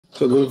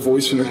So the little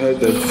voice in your head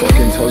that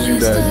fucking tells you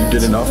that you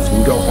did enough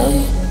and go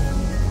home.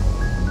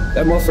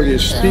 That motherfucker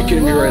is speaking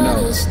to me right now.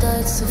 That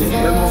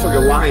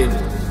motherfucker lying.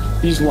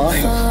 He's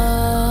lying.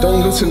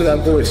 Don't listen to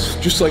that voice.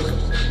 Just like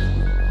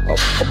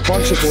a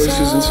bunch of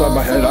voices inside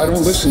my head, I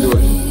don't listen to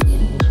it.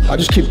 I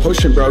just keep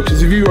pushing, bro.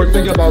 Because if you are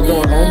thinking about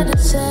going home,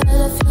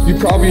 you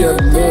probably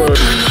have more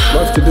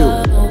left to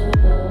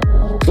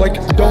do.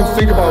 Like, don't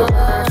think about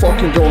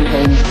fucking going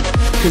home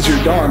because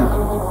you're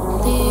done.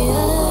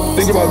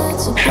 Think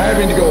about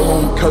having to go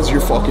home because you're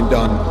fucking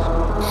done.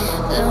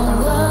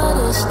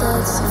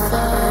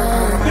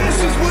 This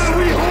is where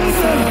we hold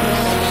them.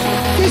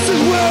 This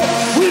is where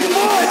we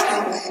fight.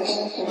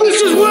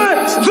 This is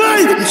where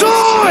they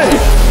die.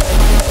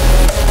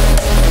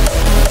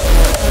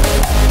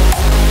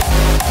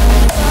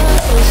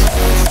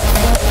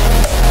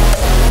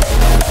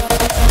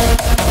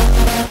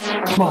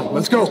 Come on,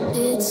 let's go.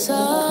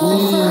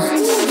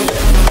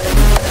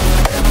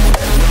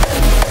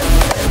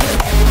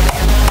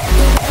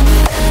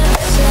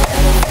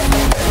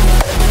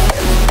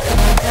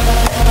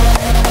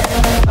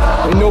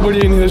 Ain't nobody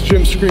in this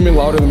gym screaming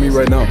louder than me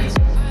right now.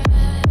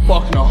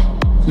 Fuck no.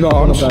 No,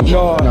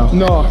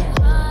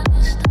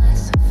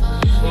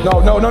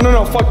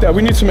 fuck that.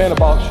 We need some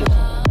anabolic shit.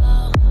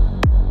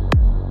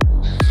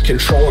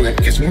 Controlling it,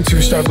 because once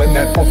you start letting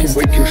that fucking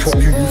weight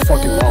control you, you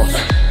fucking lost.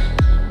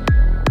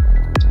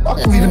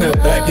 Fuck leaving that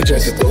baggage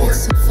at the door.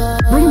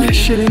 Bring this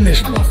shit in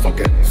this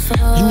motherfucker.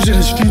 Use it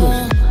as fuel.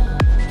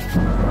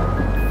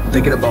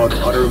 Thinking about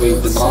utterly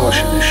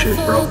demolishing this shit,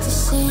 bro.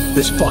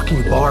 This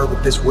fucking bar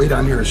with this weight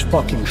on here is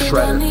fucking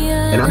shredder.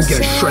 And I'm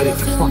gonna shred it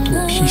to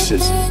fucking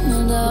pieces.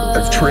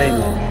 I've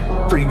trained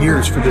for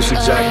years for this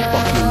exact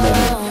fucking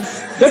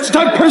moment. That's the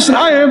type of person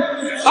I am.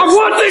 I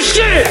want this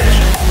shit!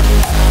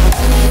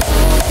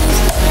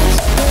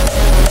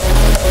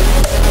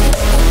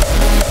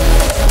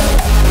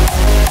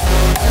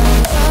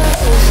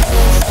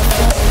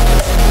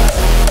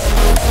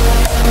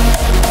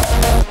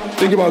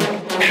 Think about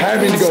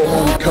having to go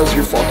home because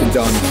you're fucking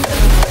done.